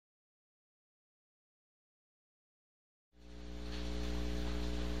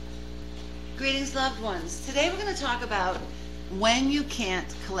Greetings, loved ones. Today we're going to talk about when you can't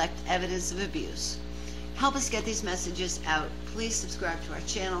collect evidence of abuse. Help us get these messages out. Please subscribe to our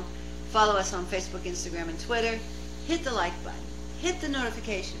channel. Follow us on Facebook, Instagram, and Twitter. Hit the like button. Hit the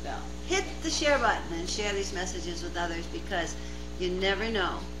notification bell. Hit the share button and share these messages with others, because you never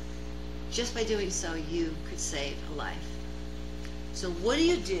know. Just by doing so, you could save a life. So what do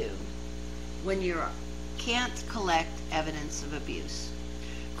you do when you can't collect evidence of abuse?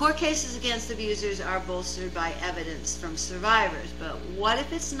 Court cases against abusers are bolstered by evidence from survivors, but what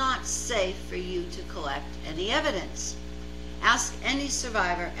if it's not safe for you to collect any evidence? Ask any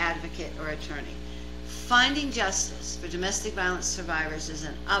survivor, advocate, or attorney. Finding justice for domestic violence survivors is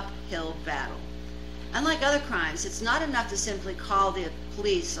an uphill battle. Unlike other crimes, it's not enough to simply call the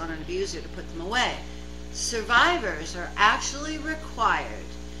police on an abuser to put them away. Survivors are actually required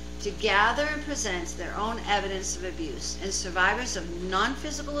to gather and present their own evidence of abuse, and survivors of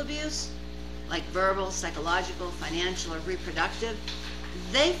non-physical abuse, like verbal, psychological, financial, or reproductive,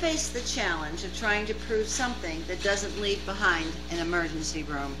 they face the challenge of trying to prove something that doesn't leave behind an emergency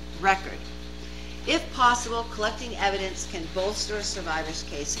room record. If possible, collecting evidence can bolster a survivor's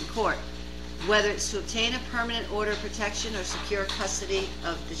case in court, whether it's to obtain a permanent order of protection or secure custody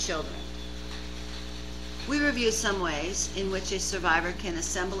of the children. We reviewed some ways in which a survivor can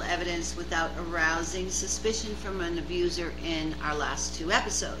assemble evidence without arousing suspicion from an abuser in our last two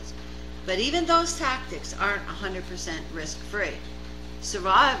episodes. But even those tactics aren't 100% risk-free.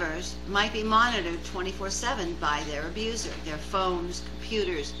 Survivors might be monitored 24/7 by their abuser. Their phones,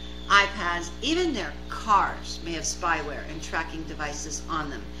 computers, iPads, even their cars may have spyware and tracking devices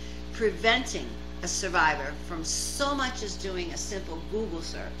on them, preventing a survivor from so much as doing a simple Google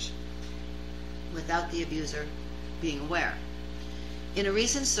search without the abuser being aware. In a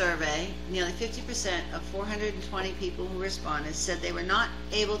recent survey, nearly 50% of 420 people who responded said they were not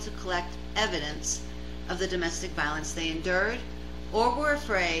able to collect evidence of the domestic violence they endured, or were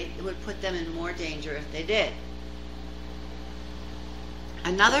afraid it would put them in more danger if they did.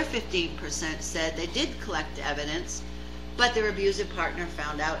 Another 15% said they did collect evidence, but their abusive partner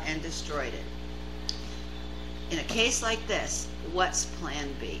found out and destroyed it. In a case like this, what's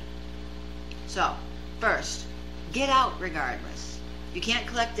plan B? So, first, get out regardless. You can't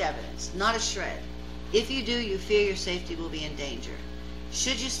collect evidence, not a shred. If you do, you fear your safety will be in danger.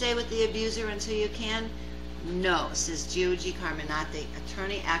 Should you stay with the abuser until you can? No, says G. Carminati,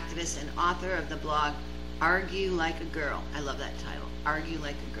 attorney, activist, and author of the blog Argue Like a Girl. I love that title, Argue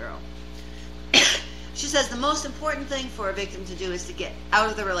Like a Girl. She says the most important thing for a victim to do is to get out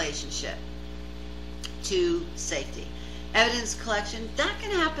of the relationship to safety. Evidence collection, that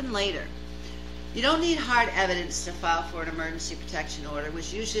can happen later. You don't need hard evidence to file for an emergency protection order,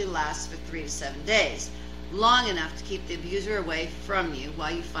 which usually lasts for 3 to 7 days, long enough to keep the abuser away from you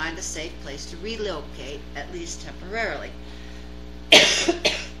while you find a safe place to relocate, at least temporarily.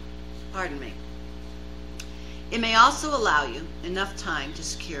 Pardon me. It may also allow you enough time to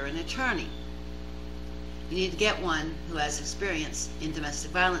secure an attorney. You need to get one who has experience in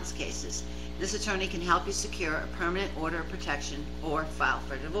domestic violence cases. This attorney can help you secure a permanent order of protection or file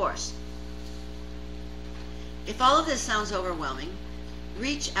for divorce. If all of this sounds overwhelming,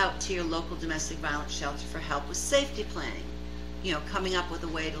 reach out to your local domestic violence shelter for help with safety planning, coming up with a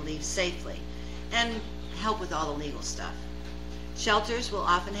way to leave safely, and help with all the legal stuff. Shelters will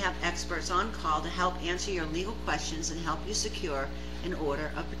often have experts on call to help answer your legal questions and help you secure an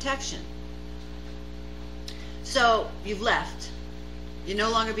order of protection. So, you've left. You're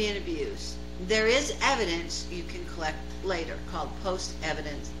no longer being abused. There is evidence you can collect later called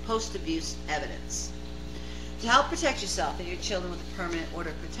post-abuse evidence. To help protect yourself and your children with a permanent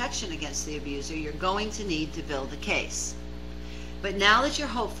order of protection against the abuser, you're going to need to build a case. But now that you're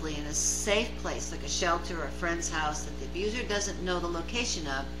hopefully in a safe place like a shelter or a friend's house that the abuser doesn't know the location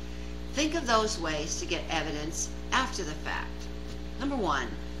of, think of those ways to get evidence after the fact. Number 1,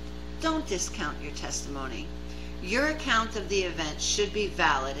 don't discount your testimony. Your account of the event should be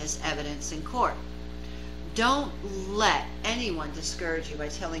valid as evidence in court. Don't let anyone discourage you by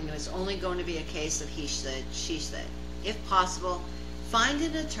telling you it's only going to be a case of he said, she said. If possible, find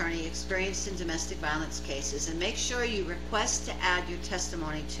an attorney experienced in domestic violence cases and make sure you request to add your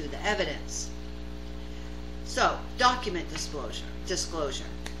testimony to the evidence. So, document disclosure.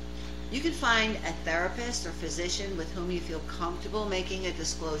 You can find a therapist or physician with whom you feel comfortable making a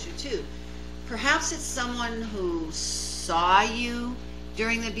disclosure to. Perhaps it's someone who saw you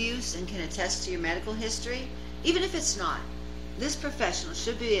during the abuse and can attest to your medical history. Even if it's not, this professional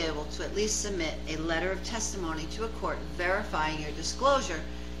should be able to at least submit a letter of testimony to a court verifying your disclosure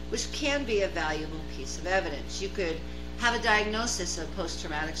which can be a valuable piece of evidence. You could have a diagnosis of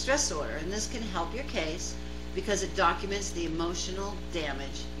post-traumatic stress disorder, and this can help your case because it documents the emotional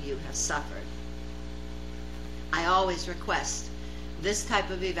damage you have suffered. I always request this type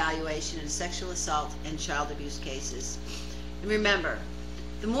of evaluation in sexual assault and child abuse cases. And remember,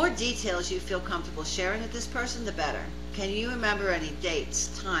 the more details you feel comfortable sharing with this person, the better. Can you remember any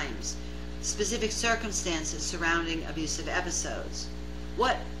dates, times, specific circumstances surrounding abusive episodes?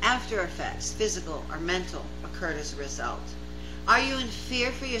 What after effects, physical or mental, occurred as a result? Are you in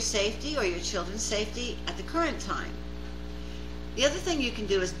fear for your safety or your children's safety at the current time? The other thing you can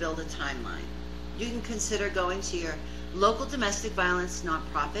do is build a timeline. You can consider going to your local domestic violence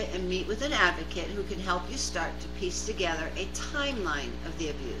nonprofit and meet with an advocate who can help you start to piece together a timeline of the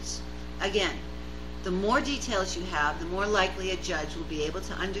abuse. Again, the more details you have, the more likely a judge will be able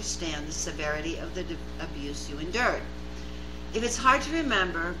to understand the severity of the abuse you endured. If it's hard to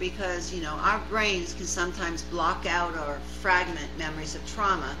remember because, our brains can sometimes block out or fragment memories of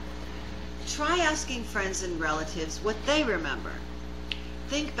trauma, try asking friends and relatives what they remember.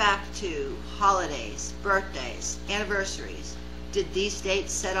 Think back to holidays, birthdays, anniversaries. Did these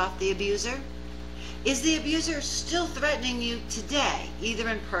dates set off the abuser? Is the abuser still threatening you today, either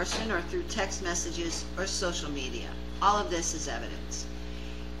in person or through text messages or social media? All of this is evidence.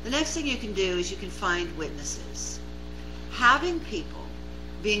 The next thing you can do is you can find witnesses. Having people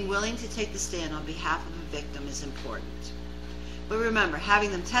being willing to take the stand on behalf of a victim is important. But remember,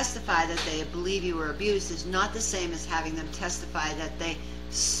 having them testify that they believe you were abused is not the same as having them testify that they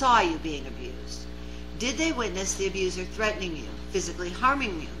saw you being abused. Did they witness the abuser threatening you, physically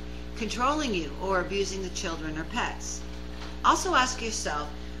harming you, controlling you, or abusing the children or pets? Also ask yourself,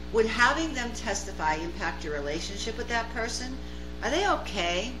 would having them testify impact your relationship with that person? Are they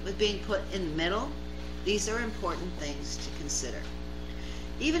okay with being put in the middle? These are important things to consider.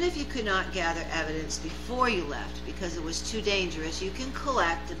 Even if you could not gather evidence before you left because it was too dangerous, you can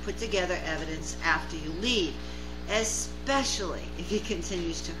collect and put together evidence after you leave, especially if he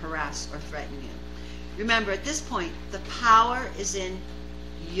continues to harass or threaten you. Remember, at this point, the power is in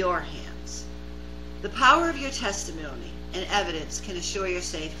your hands. The power of your testimony and evidence can assure your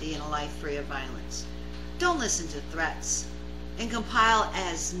safety in a life free of violence. Don't listen to threats, and compile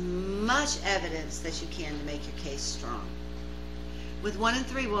as much evidence that you can to make your case strong. With 1 in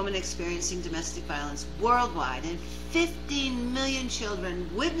 3 women experiencing domestic violence worldwide and 15 million children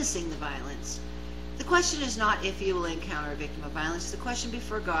witnessing the violence, the question is not if you will encounter a victim of violence. The question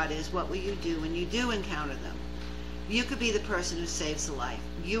before God is, what will you do when you do encounter them? You could be the person who saves a life.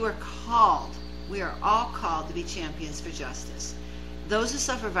 You are called, we are all called to be champions for justice. Those who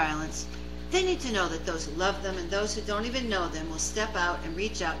suffer violence, they need to know that those who love them and those who don't even know them will step out and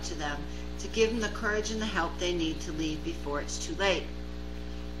reach out to them to give them the courage and the help they need to leave before it's too late.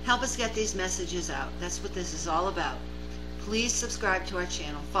 Help us get these messages out. That's what this is all about. Please subscribe to our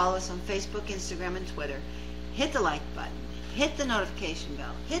channel. Follow us on Facebook, Instagram, and Twitter. Hit the like button. Hit the notification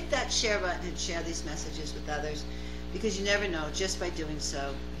bell. Hit that share button and share these messages with others, because you never know, just by doing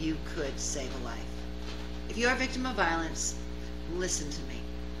so, you could save a life. If you're a victim of violence, listen to me.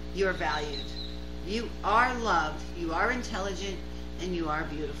 You are valued. You are loved. You are intelligent, and you are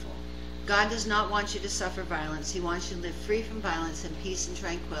beautiful. God does not want you to suffer violence. He wants you to live free from violence in peace and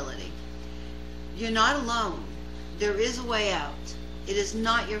tranquility. You're not alone. There is a way out. It is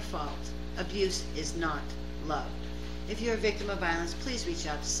not your fault. Abuse is not love. If you're a victim of violence, please reach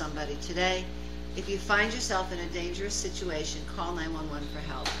out to somebody today. If you find yourself in a dangerous situation, call 911 for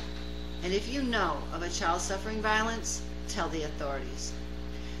help. And if you know of a child suffering violence, tell the authorities.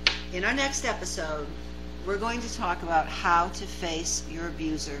 In our next episode, we're going to talk about how to face your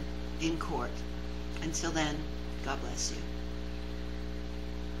abuser in court. Until then, God bless you.